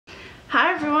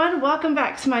Hi everyone, welcome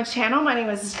back to my channel. My name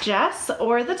is Jess,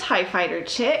 or the TIE Fighter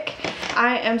Chick.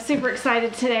 I am super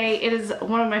excited today. It is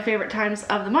one of my favorite times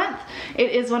of the month.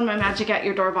 It is when my Magic at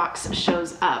Your Door box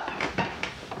shows up.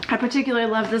 I particularly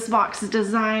love this box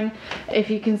design. If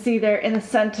you can see there in the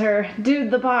center,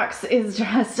 dude, the box is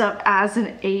dressed up as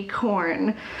an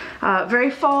acorn.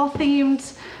 Very fall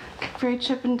themed, very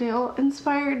Chip and Dale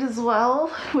inspired as well,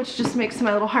 which just makes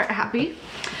my little heart happy.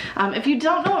 If you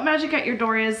don't know what Magic at Your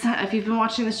Door is, if you've been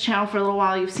watching this channel for a little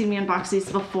while, you've seen me unbox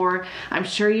these before. I'm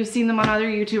sure you've seen them on other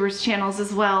YouTubers' channels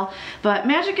as well. But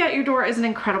Magic at Your Door is an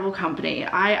incredible company.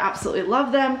 I absolutely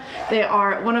love them. They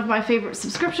are one of my favorite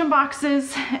subscription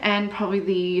boxes and probably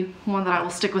the one that I will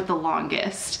stick with the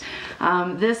longest.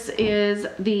 This is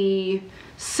the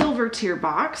silver tier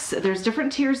box. There's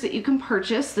different tiers that you can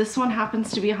purchase. This one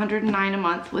happens to be $109 a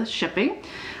month with shipping.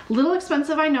 A little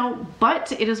expensive, I know,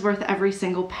 but it is worth every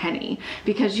single penny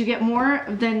because you get more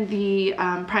than the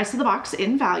price of the box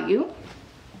in value,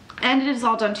 and it is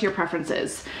all done to your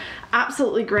preferences.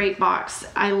 Absolutely great box.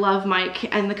 I love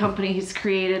Mike and the company he's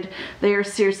created. They are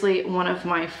seriously one of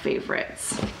my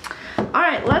favorites. All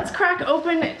right, let's crack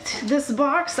open this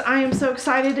box. I am so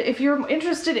excited. If you're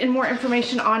interested in more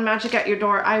information on Magic at Your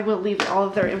Door, I will leave all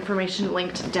of their information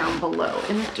linked down below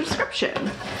in the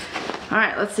description. All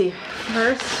right, let's see.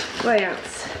 First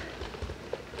glance.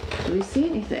 Do we see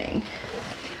anything?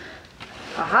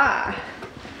 Aha!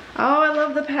 Oh, I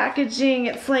love the packaging.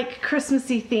 It's like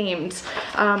Christmassy themed.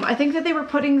 I think that they were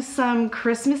putting some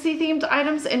Christmassy themed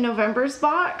items in November's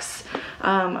box.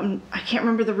 I can't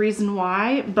remember the reason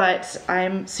why, but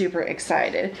I'm super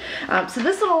excited. So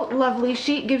this little lovely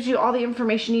sheet gives you all the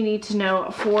information you need to know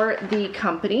for the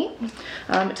company.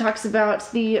 It talks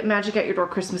about the Magic at Your Door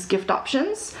Christmas gift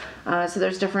options. So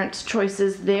there's different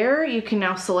choices there. You can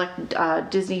now select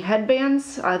Disney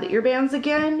headbands, the earbands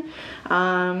again.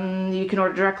 You can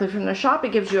order directly from the shop.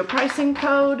 It gives you a pricing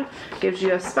code, gives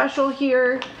you a special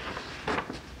here.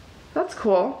 That's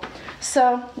cool.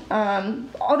 So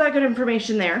all that good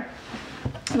information there.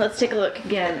 Let's take a look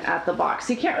again at the box.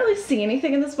 You can't really see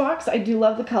anything in this box. I do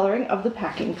love the coloring of the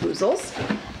packing foozles.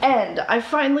 And I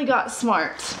finally got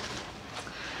smart.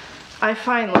 I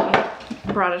finally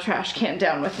brought a trash can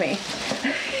down with me.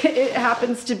 It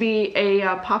happens to be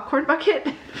a popcorn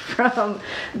bucket from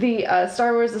the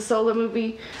Star Wars The Solo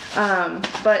movie,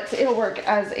 but it'll work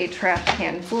as a trash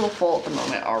can. It's a little full at the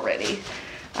moment already.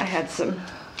 I had some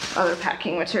other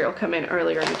packing material come in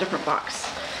earlier in a different box.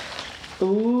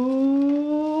 Ooh,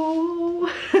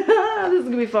 this is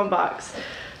gonna be a fun box.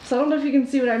 So I don't know if you can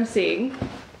see what I'm seeing.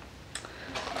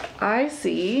 I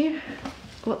see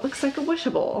what looks like a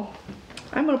wishable.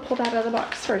 I'm gonna pull that out of the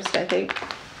box first, I think.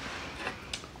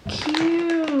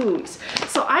 Cute.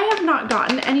 So I have not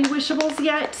gotten any wishables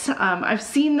yet. I've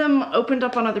seen them opened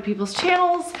up on other people's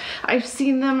channels. I've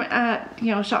seen them at,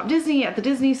 Shop Disney, at the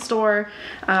Disney store,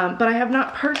 but I have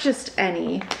not purchased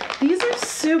any. These are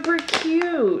super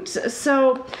cute.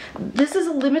 So this is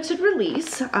a limited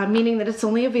release, meaning that it's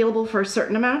only available for a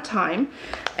certain amount of time,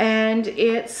 and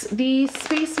it's the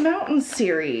Space Mountain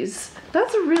series.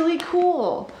 That's really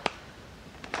cool.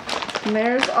 And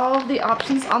there's all of the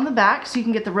options on the back. So you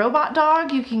can get the robot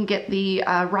dog, you can get the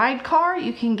ride car,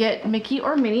 you can get Mickey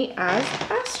or Minnie as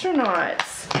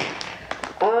astronauts.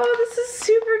 Oh, this is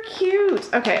super cute.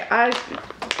 Okay, I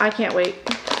can't wait.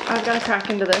 I've got to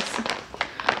crack into this.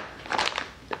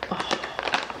 Oh.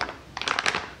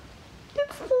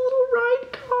 It's the little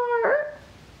ride car.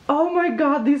 Oh my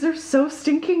god, these are so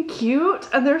stinking cute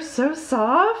and they're so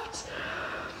soft.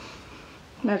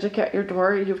 Magic at Your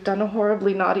Door, you've done a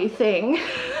horribly naughty thing.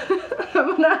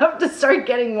 I'm gonna have to start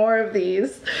getting more of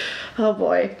these. Oh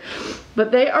boy.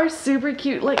 But they are super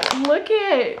cute. Like, look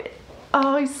at,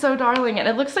 oh, he's so darling. And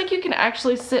it looks like you can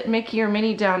actually sit Mickey or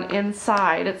Minnie down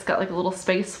inside. It's got like a little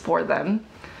space for them.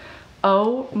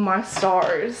 Oh my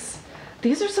stars.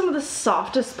 These are some of the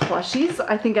softest plushies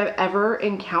I think I've ever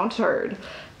encountered.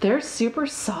 They're super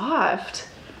soft.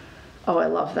 Oh, I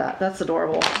love that. That's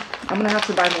adorable. I'm gonna have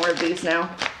to buy more of these now.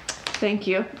 Thank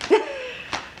you.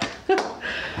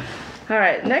 All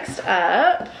right, next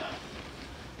up,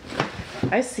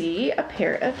 I see a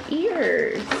pair of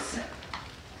ears.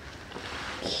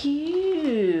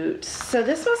 Cute. So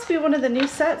this must be one of the new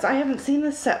sets. I haven't seen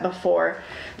this set before.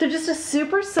 They're just a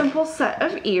super simple set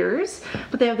of ears,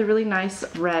 but they have the really nice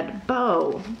red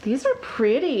bow. These are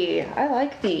pretty. I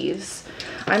like these.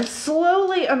 I'm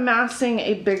slowly amassing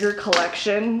a bigger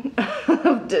collection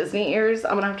of Disney ears.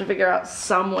 I'm gonna have to figure out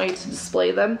some way to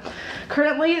display them.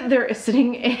 Currently, they're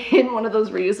sitting in one of those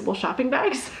reusable shopping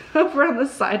bags over on the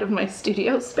side of my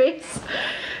studio space.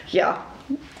 Yeah,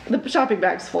 the shopping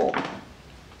bag's full.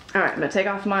 All right, I'm gonna take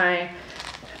off my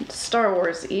Star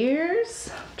Wars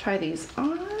ears. Try these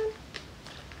on.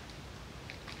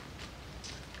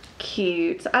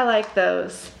 Cute, I like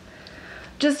those.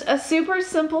 Just a super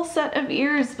simple set of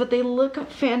ears, but they look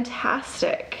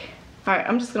fantastic. All right,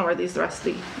 I'm just gonna wear these the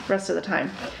rest of the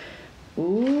time.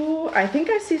 Ooh, I think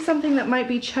I see something that might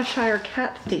be Cheshire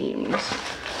Cat themed.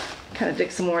 Kind of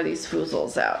dig some more of these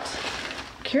foozles out.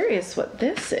 Curious what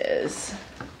this is.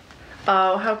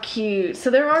 Oh, how cute. So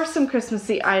there are some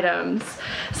Christmassy items.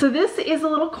 So this is a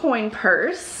little coin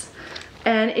purse,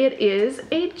 and it is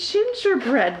a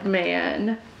gingerbread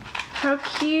man. How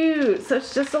cute. So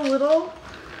it's just a little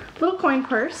coin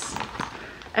purse,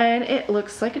 and it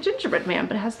looks like a gingerbread man,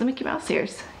 but it has the Mickey Mouse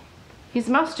ears. He's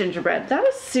mouse gingerbread. That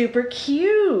is super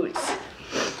cute.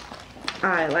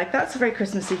 I like that. It's very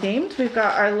Christmassy themed. We've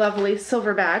got our lovely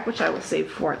silver bag, which I will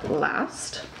save for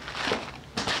last.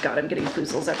 God, I'm getting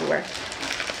foozles everywhere.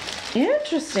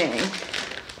 Interesting.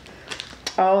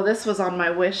 Oh, this was on my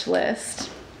wish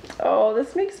list. Oh,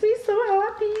 this makes me so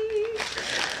happy.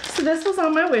 So this was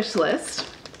on my wish list.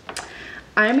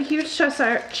 I am a huge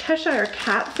Cheshire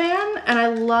Cat fan, and I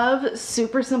love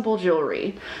super simple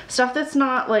jewelry. Stuff that's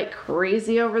not like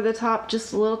crazy over the top,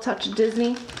 just a little touch of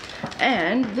Disney.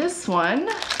 And this one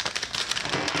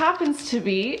happens to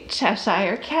be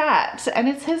Cheshire Cat, and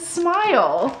it's his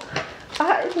smile.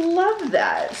 I love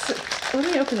that.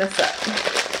 Let me open this up.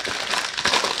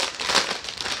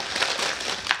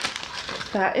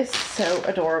 That is so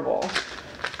adorable.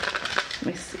 Let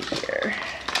me see here.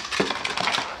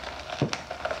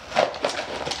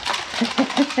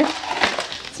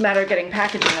 It's a matter of getting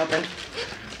packaging open.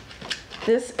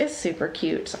 This is super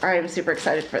cute. I am super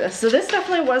excited for this. So this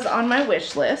definitely was on my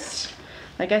wish list.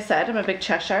 Like I said, I'm a big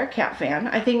Cheshire Cat fan.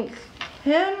 I think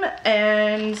him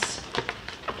and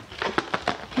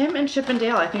Chip and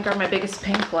Dale, I think, are my biggest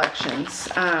pin collections.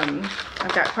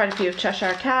 I've got quite a few of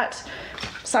Cheshire Cat,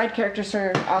 side characters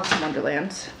for Alice in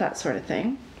Wonderland, that sort of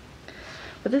thing.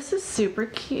 But this is super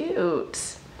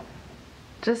cute.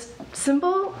 Just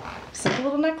simple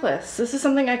little necklace. This is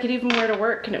something I could even wear to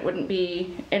work and it wouldn't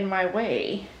be in my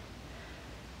way.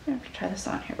 I'm gonna try this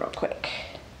on here real quick.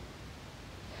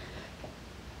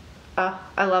 Oh,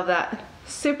 I love that.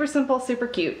 Super simple, super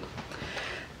cute.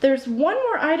 There's one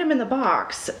more item in the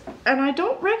box, and I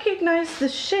don't recognize the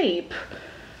shape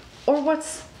or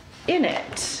what's in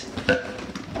it.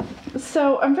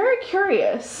 So I'm very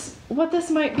curious what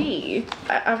this might be.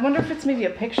 I wonder if it's maybe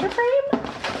a picture frame?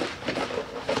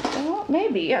 Well,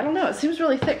 maybe, I don't know. It seems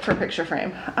really thick for a picture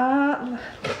frame.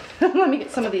 Let me get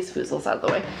some of these foozles out of the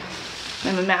way.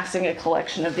 I'm amassing a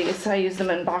collection of these. I use them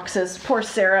in boxes. Poor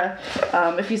Sarah.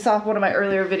 If you saw one of my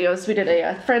earlier videos, we did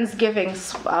a Friendsgiving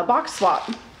box swap.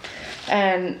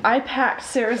 And I packed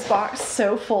Sarah's box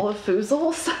so full of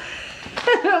foozles.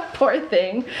 Poor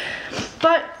thing.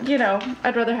 But, you know,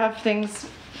 I'd rather have things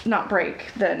not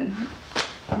break than,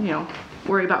 you know,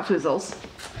 worry about foozles.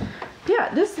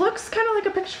 Yeah, this looks kind of like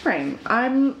a picture frame.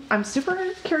 I'm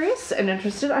super curious and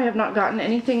interested. I have not gotten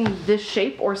anything this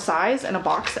shape or size in a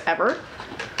box ever.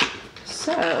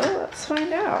 So, let's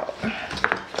find out.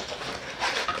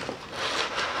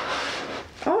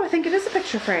 Oh, I think it is a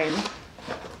picture frame.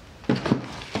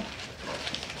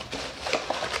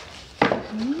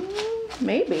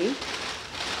 Maybe.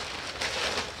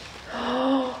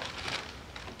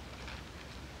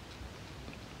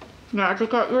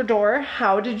 Magic at your door.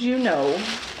 How did you know?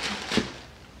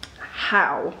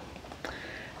 How?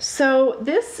 So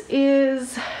this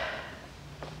is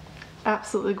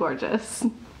absolutely gorgeous.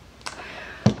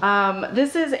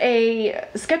 This is a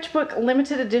sketchbook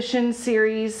limited edition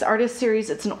series, artist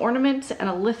series. It's an ornament and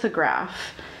a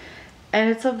lithograph. And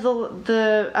it's of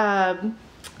the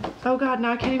oh God,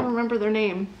 now I can't even remember their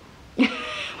name.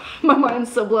 My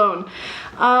mind's so blown.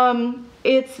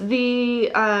 It's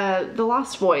the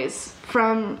Lost Boys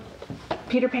from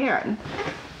Peter Pan,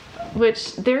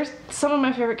 which they're some of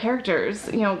my favorite characters.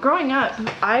 You know, growing up,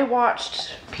 I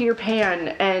watched Peter Pan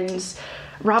and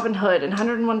Robin Hood and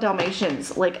 101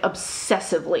 Dalmatians like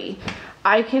obsessively.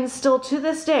 I can still to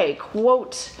this day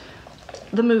quote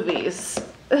the movies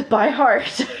by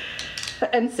heart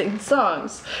and sing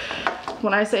songs.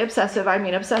 When I say obsessive, I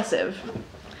mean obsessive.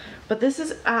 But this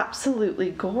is absolutely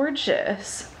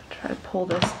gorgeous. Try to pull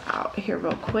this out here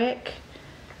real quick.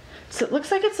 So it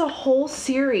looks like it's a whole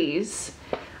series.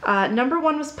 Number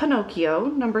 1 was Pinocchio.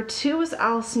 Number 2 was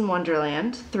Alice in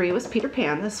Wonderland. 3 was Peter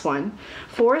Pan, this one.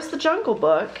 4 is The Jungle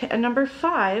Book. And number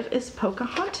 5 is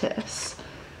Pocahontas.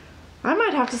 I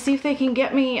might have to see if they can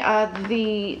get me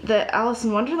the Alice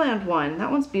in Wonderland one. That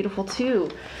one's beautiful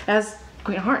too. As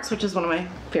Queen of Hearts, which is one of my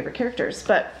favorite characters.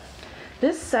 But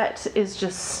This set is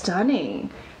just stunning.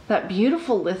 That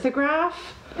beautiful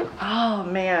lithograph. Oh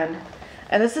man.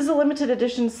 And this is a limited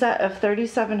edition set of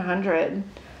 3,700.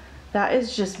 That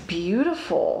is just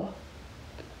beautiful.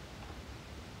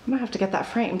 I'm gonna have to get that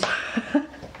framed.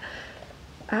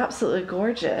 Absolutely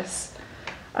gorgeous.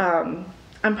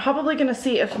 I'm probably gonna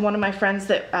see if one of my friends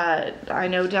that I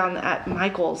know down at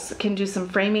Michael's can do some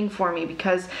framing for me,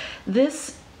 because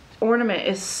this ornament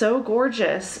is so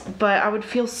gorgeous, but I would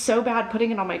feel so bad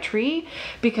putting it on my tree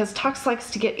because Tux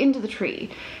likes to get into the tree.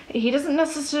 He doesn't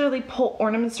necessarily pull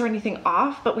ornaments or anything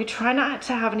off, but we try not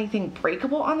to have anything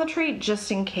breakable on the tree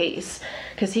just in case,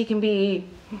 because he can be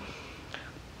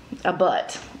a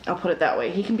butt. I'll put it that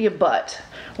way. He can be a butt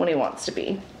when he wants to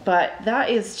be. But that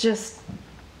is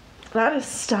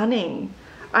stunning.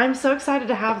 I'm so excited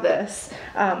to have this.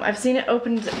 I've seen it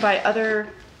opened by other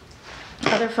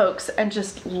folks and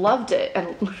just loved it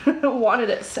and wanted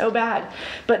it so bad,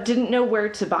 but didn't know where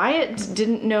to buy it,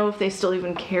 didn't know if they still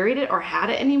even carried it or had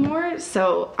it anymore.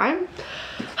 So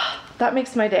that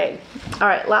makes my day. All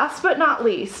right, last but not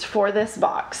least for this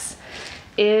box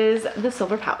is the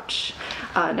silver pouch.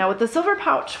 Now with the silver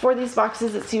pouch for these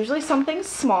boxes, it's usually something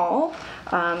small,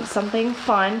 something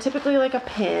fun, typically like a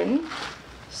pin.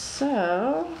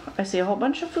 So I see a whole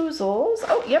bunch of foozles.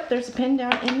 Oh, yep, there's a pin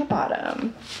down in the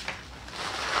bottom.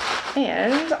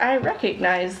 And I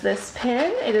recognize this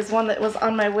pin. It is one that was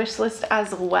on my wish list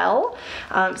as well.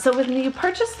 So when you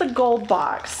purchase the gold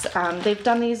box, they've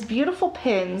done these beautiful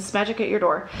pins. Magic at Your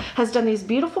Door has done these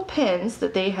beautiful pins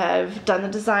that they have done the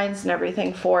designs and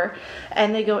everything for,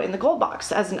 and they go in the gold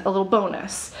box as a little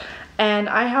bonus. And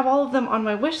I have all of them on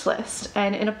my wish list,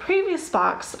 and in a previous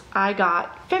box I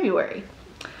got February.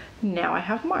 Now I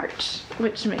have March,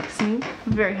 which makes me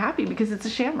very happy because it's a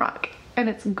shamrock and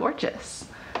it's gorgeous.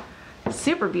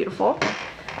 Super beautiful.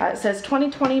 It says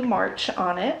 2020 March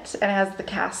on it, and it has the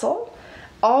castle,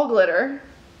 all glitter.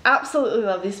 Absolutely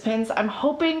love these pins. I'm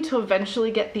hoping to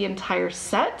eventually get the entire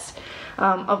set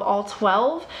of all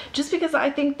 12, just because I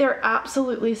think they're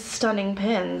absolutely stunning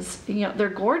pins. You know, they're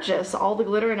gorgeous, all the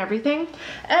glitter and everything,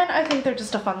 and I think they're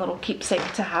just a fun little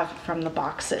keepsake to have from the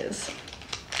boxes.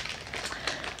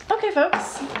 Okay,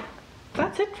 folks.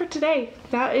 That's it for today.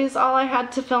 That is all I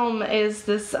had to film, is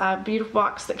this beautiful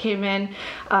box that came in.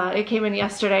 It came in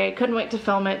yesterday. I couldn't wait to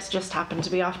film it. It just happened to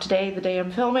be off today, the day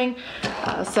I'm filming.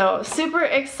 So super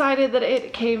excited that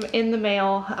it came in the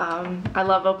mail. I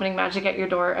love opening Magic at Your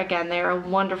Door. Again, they are a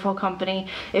wonderful company.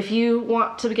 If you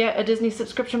want to get a Disney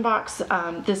subscription box,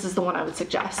 this is the one I would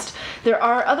suggest. There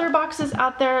are other boxes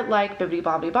out there like Bibbidi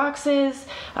Bobbidi Boxes,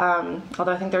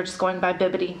 although I think they're just going by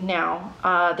Bibbidi now.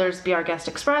 There's Be Our Guest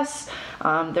Express.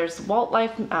 There's Walt Life,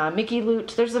 Mickey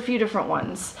Loot. There's a few different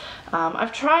ones.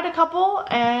 I've tried a couple,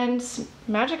 and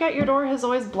Magic at Your Door has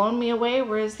always blown me away,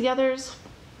 whereas the others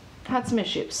had some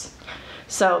issues.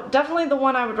 So definitely the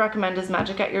one I would recommend is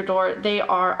Magic at Your Door. They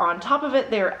are on top of it.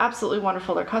 They are absolutely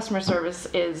wonderful. Their customer service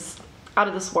is out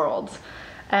of this world,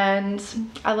 and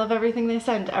I love everything they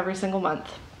send every single month.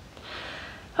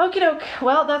 Okie doke.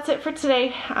 Well, that's it for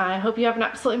today. I hope you have an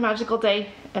absolutely magical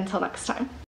day. Until next time.